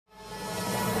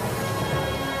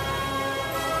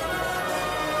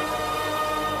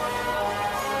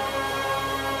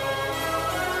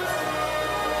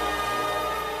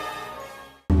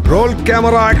Role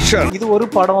camera action. இது ஒரு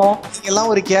படம், நீங்க எல்லாம்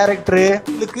ஒரு கேரக்டர்.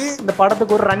 உங்களுக்கு இந்த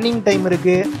படத்துக்கு ஒரு ரன்னிங் டைம்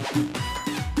இருக்கு.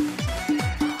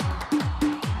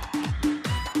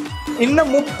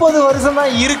 இன்னும் 30 வருஷம்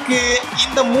தான் இருக்கு.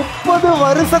 இந்த 30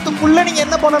 வருஷத்துக்குள்ள நீங்க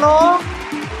என்ன பண்ணணும்?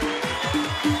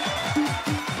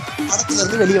 படத்துல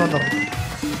இருந்து வெளியே வந்துடும்.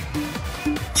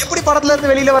 எப்படி படத்துல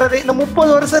இருந்து வெளியில வர்றது? இந்த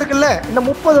 30 வருஷம் இருக்குல்ல, இந்த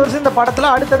 30 வருஷம் இந்த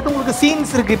படத்துல அடுத்தடுத்து உங்களுக்கு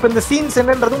சீன்ஸ் இருக்கு. இப்ப இந்த சீன்ஸ்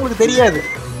என்னன்றது உங்களுக்கு தெரியாது.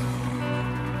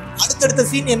 அடுத்தடுத்த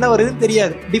சீன் என்ன வருதுன்னு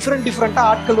தெரியாது. டிஃப்ரெண்டா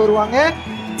ஆட்கள் வருவாங்க,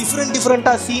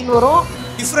 டிஃப்ரெண்டா சீன் வரும்,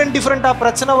 டிஃப்ரெண்டா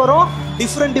பிரச்சனை வரும்,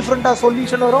 டிஃப்ரெண்டா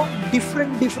சொல்யூஷன் வரும்,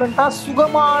 டிஃப்ரெண்டா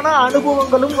சுகமான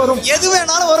அனுபவங்களும் வரும். எது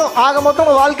வேணாலும் வரும். ஆக மொத்தம்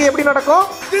உங்க வாழ்க்கை எப்படி நடக்கும்?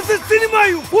 This is cinema,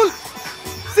 you fool.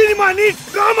 Cinema needs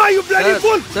drama, you bloody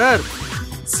fool. Sir.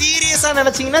 சீரியஸா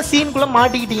நினைச்சீங்கன்னா சீனுக்குள்ள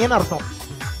மாட்டிக்கிட்டீங்கன்னு அர்த்தம்.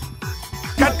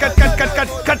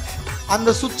 கட். அந்த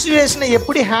சுச்சுவேஷனை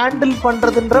எப்படி ஹேண்டில்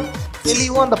பண்றதுன்ற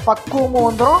தெளிவும் அந்த பக்குவமும்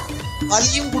வந்துடும்.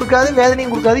 வலியும் கொடுக்காது,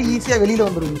 வேதனையும் கொடுக்காது, ஈஸியா வெளியில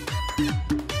வந்துருது.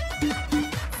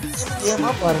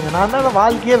 ஏமா பாருங்க, நான் தான்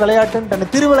வாழ்க்கையே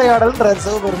விளையாட்டுன்னு திருவிளையாடல்ன்றாரு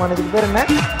சிவபெருமான். இதுக்கு பேர் என்ன?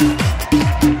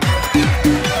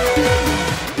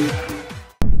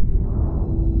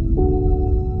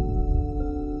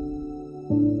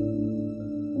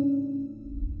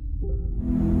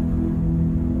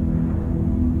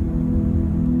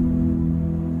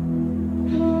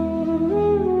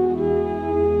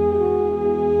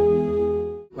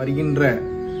 வருகின்ற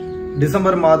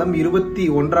டிசம்பர் மாதம்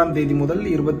 21ஆம் தேதி முதல்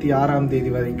 26ஆம் தேதி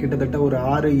வரை கிட்டத்தட்ட ஒரு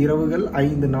 6 இரவுகள்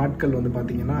 5 நாட்கள் வந்து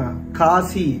பாத்தீங்கன்னா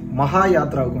காசி மகா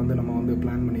யாத்ராவுக்கு வந்து நம்ம வந்து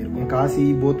பிளான் பண்ணியிருக்கோம். காசி,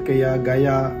 போத்கயா,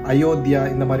 கயா, அயோத்தியா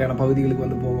இந்த மாதிரியான பகுதிகளுக்கு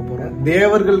வந்து போக போறோம்.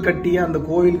 தேவர்கள் கட்டிய அந்த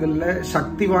கோவில்கள்ல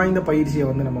சக்தி வாய்ந்த பயிற்சியை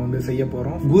வந்து நம்ம வந்து செய்ய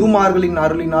போறோம். குருமார்களின்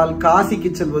அருளினால்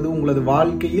காசிக்கு செல்வது உங்களது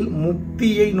வாழ்க்கையில்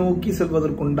முக்தியை நோக்கி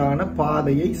செல்வதற்குண்டான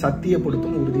பாதையை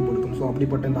சத்தியப்படுத்தும், உறுதிப்படுத்தும். ஸோ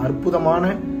அப்படிப்பட்ட இந்த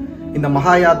அற்புதமான இந்த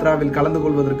மகா யாத்ராவில் கலந்து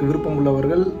கொள்வதற்கு விருப்பம்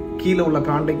உள்ளவர்கள் கீழே உள்ள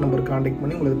கான்டாக்ட் நம்பர் கான்டாக்ட்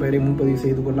பண்ணி உங்களது பெயரை முன்பதிவு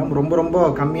செய்து கொள்ளலாம். ரொம்ப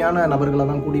கம்மியான நபர்களை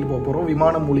தான் கூட்டிட்டு போக போறோம்.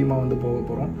 விமானம் மூலியமா வந்து போக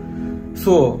போறோம்.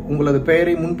 ஸோ உங்களது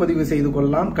பெயரை முன்பதிவு செய்து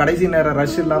கொள்ளலாம். கடைசி நேரம்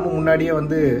ரஷ் இல்லாமல் முன்னாடியே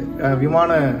வந்து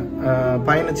விமான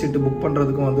பயணச்சீட்டு புக்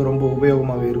பண்றதுக்கும் வந்து ரொம்ப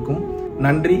உபயோகமாக இருக்கும்.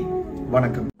 நன்றி,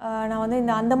 வணக்கம். நான் வந்து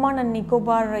இந்த அந்தமான் அண்ட்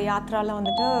நிக்கோபார் யாத்ராவில்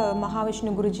வந்துட்டு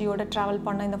மகாவிஷ்ணு குருஜியோட ட்ராவல்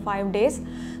பண்ண இந்த 5 days.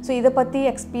 ஸோ இதை பற்றி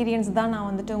எக்ஸ்பீரியன்ஸ் தான் நான்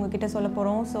வந்துட்டு உங்ககிட்ட சொல்ல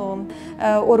போகிறோம். ஸோ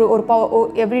ஒரு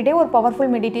எவ்ரிடே ஒரு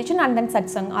powerful meditation and then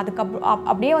satsang.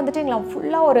 அப்படியே வந்துட்டு எங்களை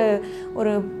ஃபுல்லாக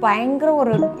ஒரு பயங்கர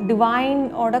ஒரு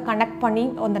டிவைனோட கனெக்ட் பண்ணி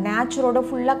அந்த நேச்சரோட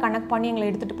ஃபுல்லாக கனெக்ட் பண்ணி எங்களை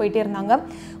எடுத்துகிட்டு போயிட்டே இருந்தாங்க.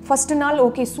 ஃபஸ்ட்டு நாள்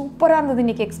ஓகே சூப்பராக இருந்தது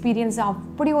இன்றைக்கி எக்ஸ்பீரியன்ஸ்,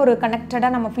 அப்படி ஒரு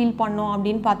கனெக்டடாக நம்ம ஃபீல் பண்ணோம்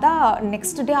அப்படின்னு பார்த்தா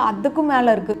நெக்ஸ்ட் டே அதுக்கும் மேலே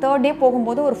இருக்குது. 3rd day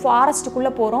போகும்போது ஒரு ஃபாரஸ்ட்டுக்குள்ளே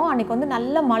போகிறோம். அன்றைக்கி வந்து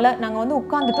நல்ல மழை. நாங்கள் வந்து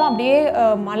உட்காந்துட்டோம், அப்படியே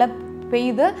மழை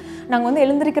பெய்யுது. நாங்கள் வந்து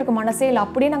எழுந்திருக்கிறதுக்கு மனசே இல்லை,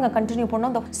 அப்படியே நாங்கள் கண்டினியூ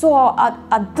பண்ணோம். ஸோ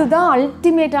அதுதான்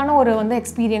அல்டிமேட்டான ஒரு வந்து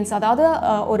எக்ஸ்பீரியன்ஸ். அதாவது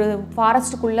ஒரு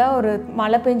ஃபாரஸ்ட்டுக்குள்ளே ஒரு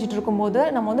மழை பெஞ்சிட்டு இருக்கும்போது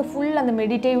நம்ம வந்து ஃபுல் அந்த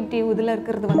மெடிடேட்டிவ் இதில்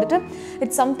இருக்கிறது வந்துட்டு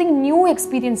இட்ஸ் சம்திங் நியூ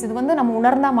எக்ஸ்பீரியன்ஸ். இது வந்து நம்ம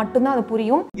உணர்ந்தால் மட்டும்தான் அது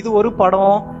புரியும். இது ஒரு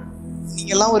படம்,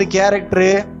 நீங்க எல்லாம் ஒரு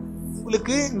கேரக்டரு.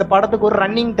 உங்களுக்கு இந்த படத்துக்கு ஒரு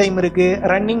ரன்னிங் டைம் இருக்கு.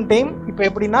 ரன்னிங் டைம் இப்போ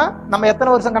எப்படின்னா நம்ம எத்தனை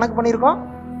வருஷம் கணக்கு பண்ணியிருக்கோம்?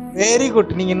 வெரி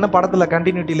குட், நீங்க இன்னும் படத்துல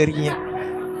கண்டினியூட்டியில் இருக்கீங்க.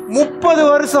 30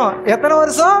 வருஷம். எத்தனை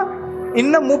வருஷம்?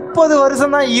 இன்னும் 30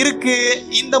 வருஷம் தான் இருக்கு.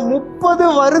 இந்த 30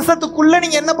 வருஷத்துக்குள்ள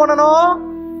நீங்க என்ன பண்ணணும்?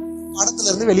 படத்துல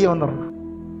இருந்து வெளியே வந்துடணும்.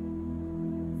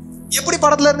 எப்படி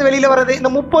படத்துல இருந்து வெளியில வர்றது?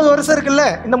 இந்த 30 வருஷம் இருக்குல்ல,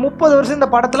 இந்த 30 வருஷம் இந்த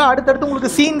படத்துல அடுத்தடுத்து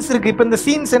உங்களுக்கு சீன்ஸ் இருக்கு. இப்ப இந்த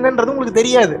சீன்ஸ் என்னன்றது உங்களுக்கு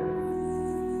தெரியாது.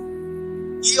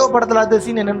 லியோ படத்துல அடுத்த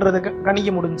சீன் என்னன்றது கணிக்க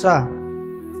முடிஞ்சா?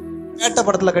 வேட்ட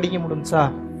படத்துல கணிக்க முடிஞ்சா?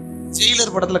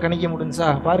 ஜெயிலர் படத்துல கணிக்க முடிஞ்சா?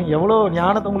 பாருங்க எவ்வளவு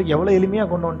ஞானத்தை உங்களுக்கு எவ்வளவு எளிமையா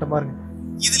கொண்டு வந்துட்ட பாருங்க.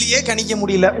 இதுலயே கணிக்க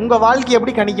முடியல. உங்க வாழ்க்கை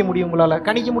எப்படி கணிக்க முடியும்? உங்களால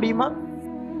கணிக்க முடியுமா?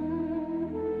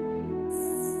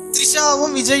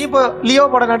 த்ரிஷாவும் விஜயும் இப்போ லியோ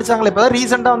படம் நடிச்சாங்களே, இப்பதான்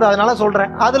ரீசெண்டா வந்து, அதனால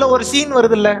சொல்றேன். அதுல ஒரு சீன்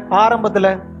வருது இல்ல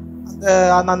ஆரம்பத்துல,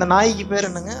 அந்த நாய்க்கு பேர்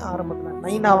என்னங்க ஆரம்பத்துல?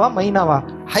 நைனாவா மைனாவா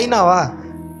ஹைனாவா?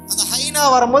 அந்த ஹைனா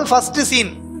வரும்போது ஃபர்ஸ்ட்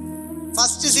சீன்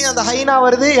அந்த ஹைனா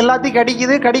வருது, எல்லாத்தையும்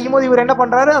கடிக்கும் போது இவர் என்ன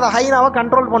பண்றாரு? அந்த ஹைனாவை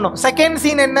கண்ட்ரோல் பண்ணும். செகண்ட்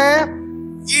சீன் என்ன?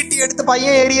 ஈட்டி எடுத்து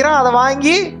பையன் எறிகிறான், அதை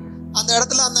வாங்கி அந்த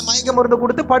இடத்துல அந்த மயக்க மருந்து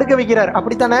கொடுத்து படுக்க வைக்கிறார்.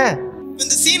 அப்படித்தானே?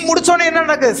 இந்த சீன் முடிச்சோடனே என்ன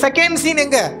நடக்குது? செகண்ட் சீன்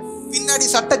எங்க? பின்னாடி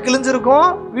சட்டை கிழிஞ்சிருக்கும்,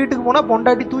 வீட்டுக்கு போனா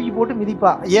பொண்டாட்டி தூக்கி போட்டு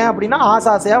மிதிப்பா. ஏன் அப்படின்னா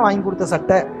ஆசையா வாங்கி கொடுத்த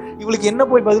சட்டை. இவளுக்கு என்ன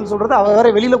போய் பதில் சொல்றது? அவ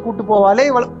வேற வெளியில கூட்டு போவாளே.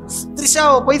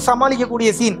 த்ரிஷாவை போய்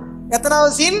சமாளிக்கக்கூடிய சீன்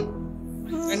எத்தனாவது சீன்?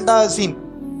 2வது சீன்.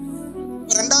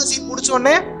 2வது சீன் முடிச்ச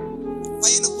உடனே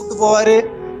பையனை கூட்டு போவாரு,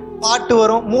 பாட்டு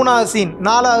வரும். 3வது சீன்,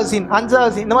 4வது சீன்,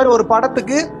 5வது சீன். இந்த மாதிரி ஒரு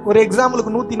படத்துக்கு ஒரு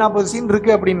எக்ஸாம்பிளுக்கு 140 சீன்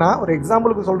இருக்கு அப்படின்னா, ஒரு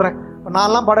எக்ஸாம்பிளுக்கு சொல்றேன். இப்போ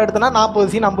நான்லாம் படம் எடுத்தேன்னா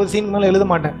 40 சீன் 50 சீன் மேலே எழுத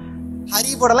மாட்டேன்.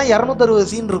 ஹரி படம்லாம் 260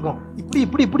 சீன் இருக்கும். இப்படி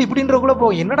இப்படி இப்படி இப்படின்றக்குள்ள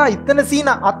போகும். என்னடா இத்தனை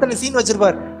சீனா? அத்தனை சீன்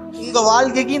வச்சிருப்பார். உங்க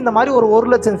வாழ்க்கைக்கு இந்த மாதிரி ஒரு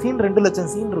 1 லட்சம் சீன் 2 லட்சம்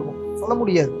சீன் இருக்கும், சொல்ல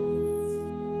முடியாது.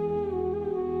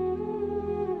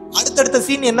 அடுத்தடுத்த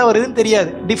சீன் என்ன வருதுன்னு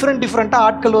தெரியாது. டிஃப்ரெண்டா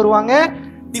ஆட்கள் வருவாங்க,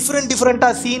 டிஃப்ரெண்டா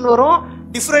சீன் வரும்,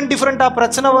 டிஃப்ரெண்டா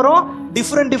பிரச்சனை வரும்,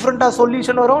 டிஃப்ரெண்டா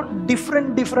சொல்யூஷன் வரும்,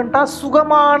 டிஃப்ரெண்டா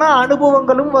சுகமான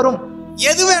அனுபவங்களும் வரும்.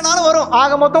 எது வேணாலும் வரும்.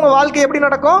 ஆக மொத்தம் உங்க வாழ்க்கை எப்படி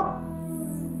நடக்கும்?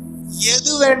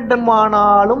 எது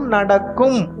வேண்டுமானாலும்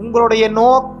நடக்கும். உங்களுடைய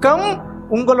நோக்கம்,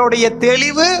 உங்களுடைய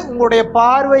தெளிவு, உங்களுடைய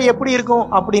பார்வை எப்படி இருக்கும்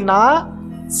அப்படின்னா,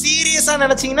 சீரியஸா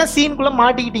நினைச்சீங்கன்னா சீனுக்குள்ள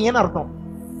மாட்டிக்கிட்டீங்கன்னு அர்த்தம்.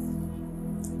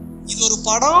 இது ஒரு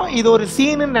படம், இது ஒரு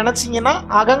சீனு நினைச்சீங்கன்னா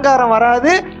அகங்காரம்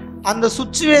வராது. அந்த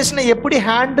சுச்சுவேஷனை எப்படி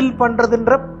ஹேண்டில்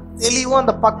பண்றதுன்ற தெளிவும்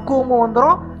அந்த பக்குவமும்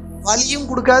வந்துடும். வலியும்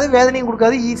கொடுக்காது, வேதனையும்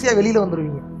கொடுக்காது, ஈஸியா வெளியில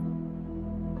வந்துடுவீங்க.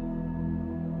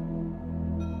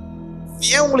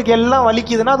 ஏன் உங்களுக்கு எல்லாம்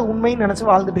வலிக்குதுன்னா அது உண்மைன்னு நினைச்சு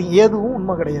வாழ்ந்துட்டீங்க. எதுவும்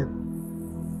உண்மை கிடையாது.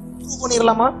 ப்ரூவ்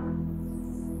பண்ணிடலாமா?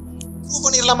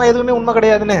 எதுவுமே உண்மை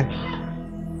கிடையாதுன்னு.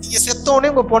 நீங்க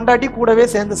செத்தோடனே உங்க பொண்டாட்டி கூடவே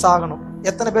சேர்ந்து சாகணும்.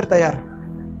 எத்தனை பேர் தயார்?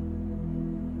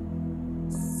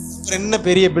 என்ன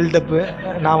பெரிய பில்டப்,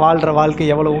 நான் வாழ்ற வாழ்க்கை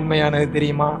எவ்வளவு உண்மையானது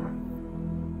தெரியுமா?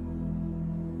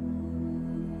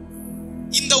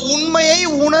 இந்த உண்மையை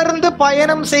உணர்ந்து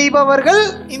பயணம் செய்பவர்கள்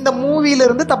இந்த மூவில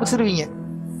இருந்து தப்பிச்சிருவீங்க.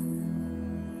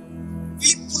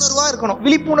 விழிப்புணர்வா இருக்கணும்.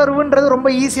 விழிப்புணர்வுன்றது ரொம்ப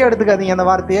ஈஸியா எடுத்துக்காதீங்க அந்த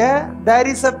வார்த்தையை. there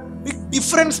is a big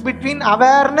difference between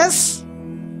awareness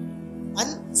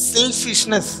and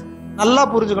selfishness. நல்லா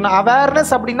புரிஞ்சுக்கணும்.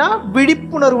 அவேர்னஸ் அப்படின்னா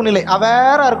விழிப்புணர்வு நிலை,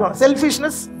 அவேரா இருக்கணும்.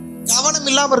 செல்ஃபிஷ்னஸ் கவனம்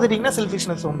இல்லாம இருந்துட்டீங்கன்னா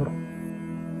செல்ஃபிஷ்னஸ் வந்துடும்.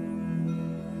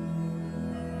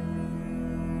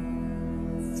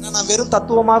 நான் வெறும்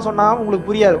தத்துவமா சொன்னா உங்களுக்கு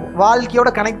புரியாது. வாழ்க்கையோட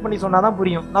கனெக்ட் பண்ணி சொன்னாதான்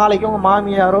புரியும். நாளைக்கு உங்க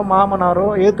மாமியாரோ மாமனாரோ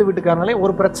ஏத்து வீட்டுக்காரனாலே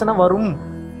ஒரு பிரச்சனை வரும்.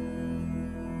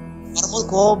 வரும்போது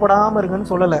கோவப்படாம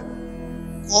இருக்குன்னு சொல்லல,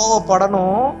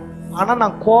 கோவப்படணும். ஆனா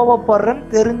நான் கோவப்படுறேன்னு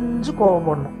தெரிஞ்சு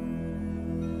கோவப்படணும்.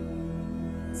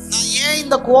 நான் ஏன்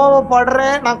இந்த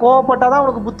கோவப்படுறேன், நான் கோவப்பட்டாதான்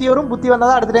உனக்கு புத்தி வரும், புத்தி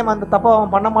வந்தாதான் அடுத்த டைம் அந்த தப்பை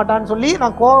அவன் பண்ண மாட்டான்னு சொல்லி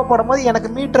நான் கோவப்படும் போது எனக்கு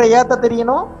மீட்டரை ஏத்த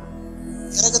தெரியணும்,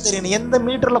 இறக்க தெரியணும். எந்த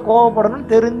மீட்டர்ல கோவப்படணும்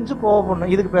தெரிஞ்சு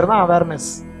கோவப்படணும். இதுக்கு பேர் தான்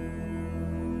அவேர்னஸ்.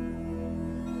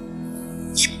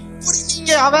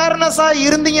 நீங்க அவேர்னஸா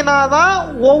இருந்தீங்கன்னா தான்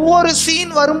ஒவ்வொரு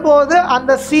சீன் வரும்போது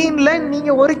அந்த சீன்ல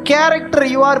நீங்க ஒரு character,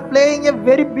 you are playing a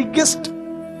very biggest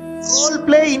role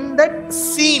play in that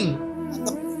scene.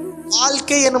 அந்த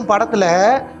வாழ்க்கை என்னும் படத்துல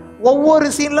ஒவ்வொரு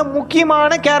சீன்ல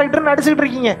முக்கியமான கேரக்டர் நடிச்சுட்டு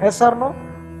இருக்கீங்க. S R no?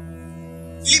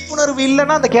 விழிப்புணர்வு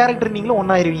இல்லைன்னா அந்த கேரக்டர் நீங்களும்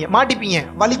ஒன்னாயிருவீங்க, மாட்டிப்பீங்க,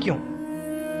 வலிக்கும்.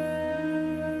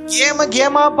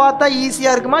 கேமா பார்த்தா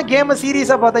ஈஸியா இருக்குமா, கேம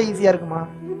சீரியஸா பார்த்தா ஈஸியா இருக்குமா?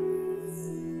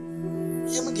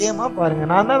 கேமா பாருங்க.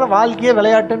 நான் தான் வாழ்க்கையே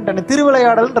விளையாட்டுன்னு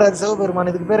திருவிளையாடல்ன்ற சிவபெருமான்.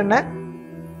 இதுக்கு பேர் என்ன?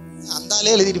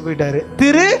 அந்தாலே எழுதிட்டு போயிட்டாரு.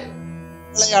 திரு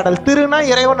விளையாடல். திருனா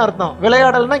இறைவன் அர்த்தம்,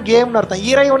 விளையாடல்னா கேம்னு அர்த்தம்.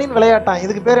 இறைவனின் விளையாட்டான்.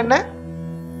 இதுக்கு பேர் என்ன?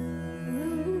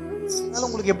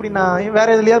 உங்களுக்கு எப்படி நான் வேற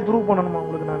எதுலயாவது ப்ரூவ் பண்ணணுமா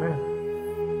உங்களுக்கு? நானு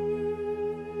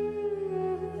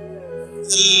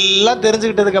எல்லாம்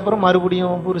தெரிஞ்சுக்கிட்டதுக்கு அப்புறம்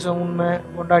மறுபடியும் புருஷன் உண்மை,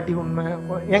 பொண்டாட்டி உண்மை.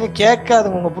 எங்க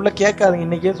கேட்காதுங்க, உங்க புள்ள கேட்காதுங்க.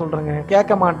 இன்னைக்கே சொல்றேங்க,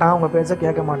 கேட்க மாட்டான், உங்க பேச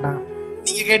கேட்க மாட்டான்.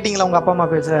 நீங்க கேட்டீங்களா உங்க அப்பா அம்மா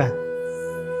பேச?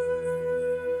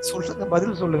 சொல்லுங்க,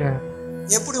 பதில் சொல்லுங்க.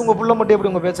 எப்படி உங்க புள்ள மட்டும்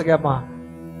எப்படி உங்க பேச கேட்பான்?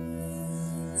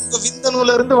 உங்க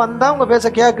விந்தணுல இருந்து வந்தா உங்க பேச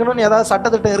கேட்கணும்னு ஏதாவது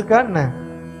சட்டத்திட்டம் இருக்கா என்ன?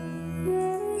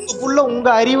 உங்க புள்ள உங்க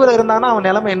அறிவுல இருந்தானா அவன்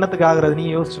நிலைமை என்னத்துக்கு ஆகுறது?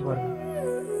 நீங்க யோசிச்சு பாருங்க.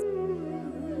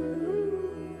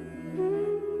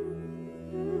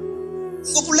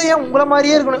 உங்க பிள்ளைய உங்களை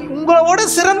மாதிரியே இருக்கணும், உங்களோட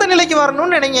சிறந்த நிலைக்கு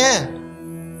வரணும்னு நினைங்க.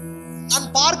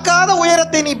 நான் பார்க்காத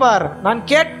உயரத்தை நீ பார், நான்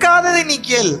கேட்காததை நீ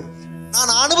கேள்,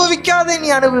 நான் அனுபவிக்காததை நீ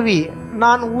அனுபவி,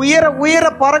 நான் உயர உயர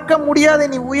பறக்க முடியாத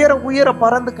நீ உயர உயர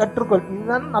பறந்து கற்றுக்கொள்.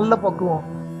 இதுதான் நல்ல பக்குவம்.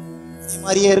 இது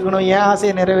மாதிரியே இருக்கணும். ஏன்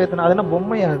ஆசையை நிறைவேற்றணும்? அது என்ன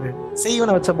பொம்மையா? அது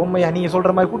செய்வனை வச்ச பொம்மையா? நீங்க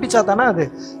சொல்ற மாதிரி குட்டிச்சாத்தானா அது?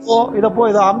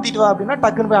 இதை அமுத்திட்டு வா அப்படின்னா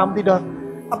டக்குன்னு போய் அமுத்திட்டு வா.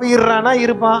 அப்ப இருறானா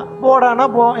இருப்பான், போடானா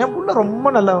போ. என் புள்ள ரொம்ப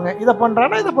நல்லவங்க, இதை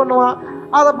பண்றானா இதை பண்ணுவான்,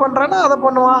 அதை பண்றானா அதை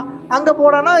பண்ணுவான், அங்க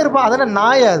போடானா இருப்பான். அதென்ன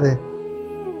நாயாது?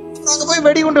 அங்க போய்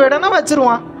வெடிகுண்டு வேடானா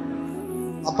வச்சிருவான்.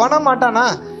 அப்பானா மாட்டானா?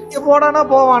 இங்க போடானா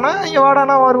போவானா, இங்க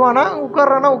வாடானா வருவானா,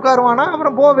 உட்கார்றானா உட்காருவானா,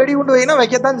 அப்புறம் வெடிகுண்டு வைனா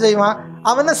வைக்கத்தான் செய்வான்.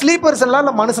 அவன் தான் ஸ்லீப்பர்ஸ் எல்லாம்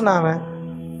இல்ல மனுஷனா அவன்?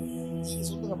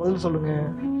 சொல்லுங்க, பதில் சொல்லுங்க.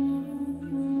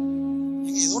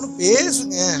 ஏதோ ஒண்ணு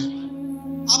பேசுங்க.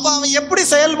 அப்ப அவன் எப்படி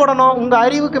செயல்படணும்? உங்க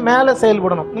அறிவுக்கு மேல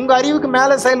செயல்படணும். உங்க அறிவுக்கு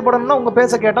மேல செயல்படணும்னா உங்க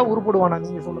பேச கேட்டா உருப்படுவானா?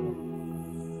 நீங்க சொல்லுங்க.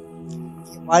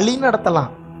 வழி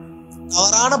நடத்தலாம்.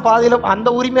 தவறான பாதையில அந்த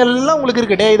உரிமை எல்லாம் உங்களுக்கு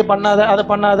இருக்கு. டே இது பண்ணாத, அதை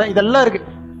பண்ணாத, இதெல்லாம் இருக்கு.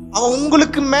 அவன்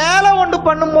உங்களுக்கு மேல ஒன்று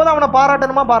பண்ணும் போது அவனை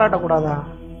பாராட்டணுமா பாராட்டக்கூடாதா?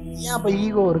 ஏன் அப்ப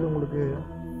ஈகோ வருது உங்களுக்கு?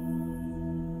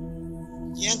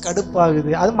 ஏன்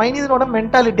கடுப்பாகுது? அது மனிதனோட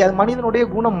மென்டாலிட்டி, அது மனிதனுடைய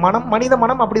குணம். மனம், மனித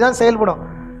மனம் அப்படிதான் செயல்படும்.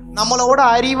 நம்மளோட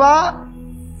அறிவா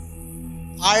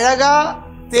அழகா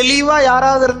தெளிவா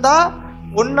யாராவது இருந்தா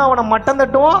ஒன்னு அவனை மட்டம்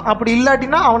தட்டுவோம், அப்படி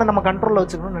இல்லாட்டினா அவனை நம்ம கண்ட்ரோல்ல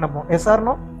வச்சுக்கணும்னு நினைப்போம். S R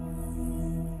no?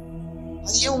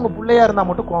 அது ஏன் உங்க பிள்ளையா இருந்தா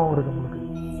மட்டும் கோவம் வருது உங்களுக்கு?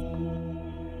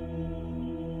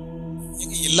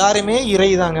 எல்லாருமே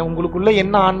இறைதாங்க. உங்களுக்குள்ள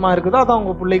என்ன ஆன்மா இருக்குதோ அதான்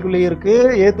உங்க பிள்ளைக்குள்ளே இருக்கு,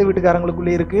 ஏத்து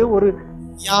வீட்டுக்காரங்களுக்குள்ளே இருக்கு. ஒரு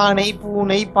யானை,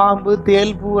 பூனை, பாம்பு,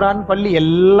 தேல், பூரான், பள்ளி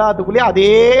எல்லாத்துக்குள்ளேயும்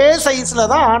அதே சைஸ்ல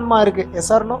தான் ஆன்மா இருக்கு.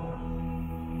 S R no?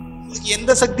 உங்களுக்கு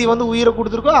எந்த சக்தி வந்து உயிரை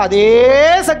கொடுத்துருக்கோ அதே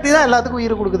சக்தி தான் எல்லாத்துக்கும்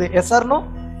உயிரை கொடுக்குது. S R no?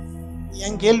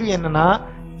 என் கேள்வி என்னன்னா,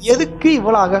 எதுக்கு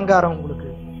இவ்வளவு அகங்காரம் உங்களுக்கு?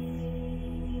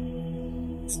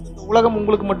 இந்த உலகம்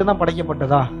உங்களுக்கு மட்டும்தான்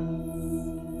படைக்கப்பட்டதா?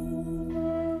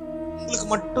 உங்களுக்கு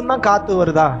மட்டும்தான் காத்து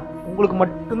வருதா? உங்களுக்கு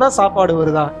மட்டும்தான் சாப்பாடு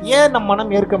வருதா? ஏன் நம்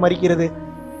மனம் ஏற்க மறுக்கிறது?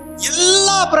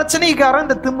 எல்லா பிரச்சனைக்காரன்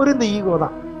இந்த திமிரு, இந்த ஈகோ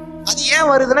தான். அது ஏன்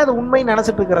வருதுன்னா இது உண்மை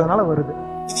நினைச்சிட்டு இருக்கிறதுனால வருது.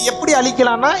 இது எப்படி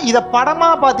அழிக்கலாம்னா, இத படமா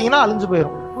பாத்தீங்கன்னா அழிஞ்சு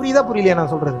போயிடும். புரியுதா புரியலையா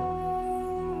நான் சொல்றது?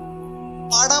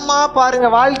 படமா பாருங்க,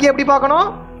 வாழ்க்கையை எப்படி பார்க்கணும்.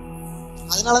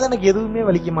 அதனாலதான் எனக்கு எதுவுமே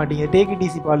வலிக்க மாட்டீங்க. Take it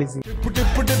easy policy.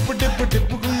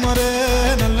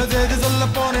 நல்ல செய்தி சொல்ல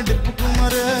போன டிப்பு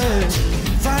குமாரு,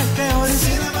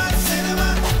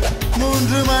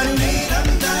 மூன்று மணி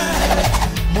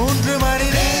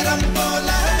நேரம் போல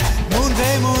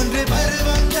மூன்று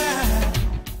பருவங்க.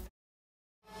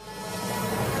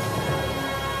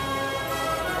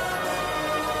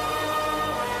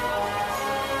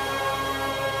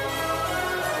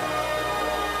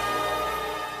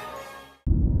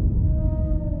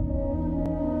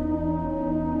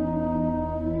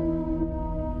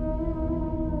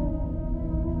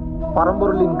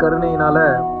 பரம்பொருளின் கருணையினால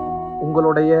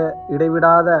உங்களுடைய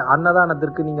இடைவிடாத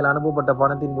அன்னதானத்திற்கு நீங்கள் அனுப்பப்பட்ட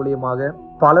பணத்தின் மூலியமாக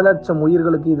பல லட்சம்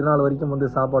உயிர்களுக்கு இது நாள் வரைக்கும் வந்து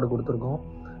சாப்பாடு கொடுத்துருக்கோம்.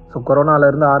 ஸோ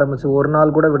கொரோனாலேருந்து ஆரம்பித்து ஒரு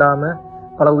நாள் கூட விடாமல்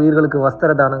பல உயிர்களுக்கு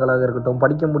வஸ்திர தானங்களாக இருக்கட்டும்,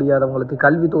 படிக்க முடியாதவங்களுக்கு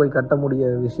கல்வித்தொகை கட்ட முடிய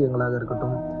விஷயங்களாக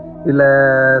இருக்கட்டும், இல்லை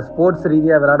ஸ்போர்ட்ஸ்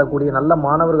ரீதியாக விளையாடக்கூடிய நல்ல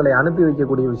மாணவர்களை அனுப்பி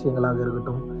வைக்கக்கூடிய விஷயங்களாக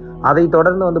இருக்கட்டும், அதை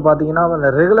தொடர்ந்து வந்து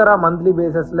பார்த்தீங்கன்னா ரெகுலராக மந்த்லி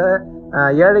பேசிஸில்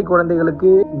ஏழை குழந்தைகளுக்கு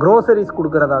க்ரோசரிஸ்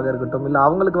கொடுக்கறதாக இருக்கட்டும், இல்லை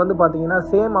அவங்களுக்கு வந்து பார்த்தீங்கன்னா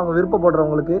சேம் அவங்க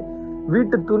விருப்பப்படுறவங்களுக்கு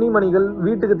வீட்டு துணிமணிகள்,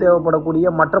 வீட்டுக்கு தேவைப்படக்கூடிய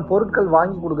மற்ற பொருட்கள்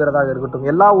வாங்கி கொடுக்கறதாக இருக்கட்டும்,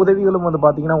 எல்லா உதவிகளும் வந்து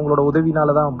பார்த்தீங்கன்னா உங்களோட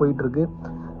உதவினால தான் போயிட்டு இருக்கு.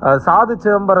 சாது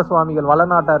சிதம்பர சுவாமிகள்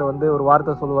வளநாட்டார் வந்து ஒரு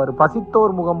வார்த்தை சொல்லுவார்,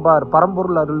 பசித்தோர் முகம்பார்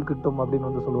பரம்பொருள் அருள் கிட்டும் அப்படின்னு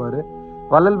வந்து சொல்லுவார்.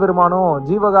 வள்ளல் பெருமானும்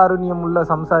ஜீவகாருண்யம் உள்ள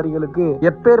சம்சாரிகளுக்கு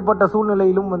எப்பேற்பட்ட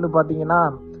சூழ்நிலையிலும் வந்து பார்த்தீங்கன்னா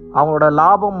அவங்களோட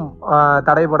லாபம்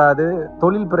தடைபடாது,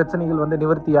 தொழில் பிரச்சனைகள் வந்து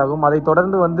நிவர்த்தியாகும், அதை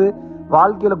தொடர்ந்து வந்து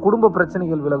வாழ்க்கையில குடும்ப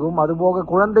பிரச்சனைகள் விலகும், அதுபோக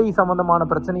குழந்தை சம்பந்தமான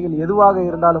பிரச்சனைகள் எதுவாக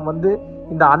இருந்தாலும் வந்து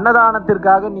இந்த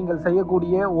அன்னதானத்திற்காக நீங்கள்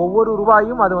செய்யக்கூடிய ஒவ்வொரு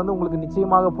ரூபாயும் அது வந்து உங்களுக்கு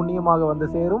நிச்சயமாக புண்ணியமாக வந்து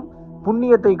சேரும்.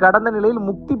 புண்ணியத்தை கடந்த நிலையில்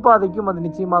முக்தி பாதைக்கும் அது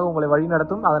நிச்சயமாக உங்களை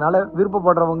வழிநடத்தும். அதனால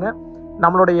விருப்பப்படுறவங்க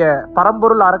நம்மளுடைய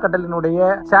பரம்பொருள் அறக்கட்டளையினுடைய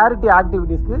சேரிட்டி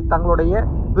ஆக்டிவிட்டீஸ்க்கு தங்களுடைய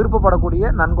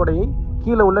விருப்பப்படக்கூடிய நன்கொடையை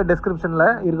கீழே உள்ள டெஸ்கிரிப்ஷன்ல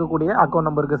இருக்கக்கூடிய அக்கௌண்ட்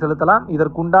நம்பருக்கு செலுத்தலாம்.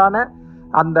 இதற்குண்டான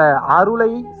அந்த அருளை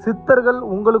சித்தர்கள்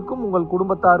உங்களுக்கும் உங்கள்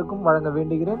குடும்பத்தாருக்கும் வழங்க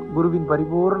வேண்டுகிறேன். குருவின்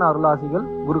பரிபூர்ண அருளாசிகள்.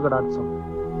 குரு கடாட்சம்.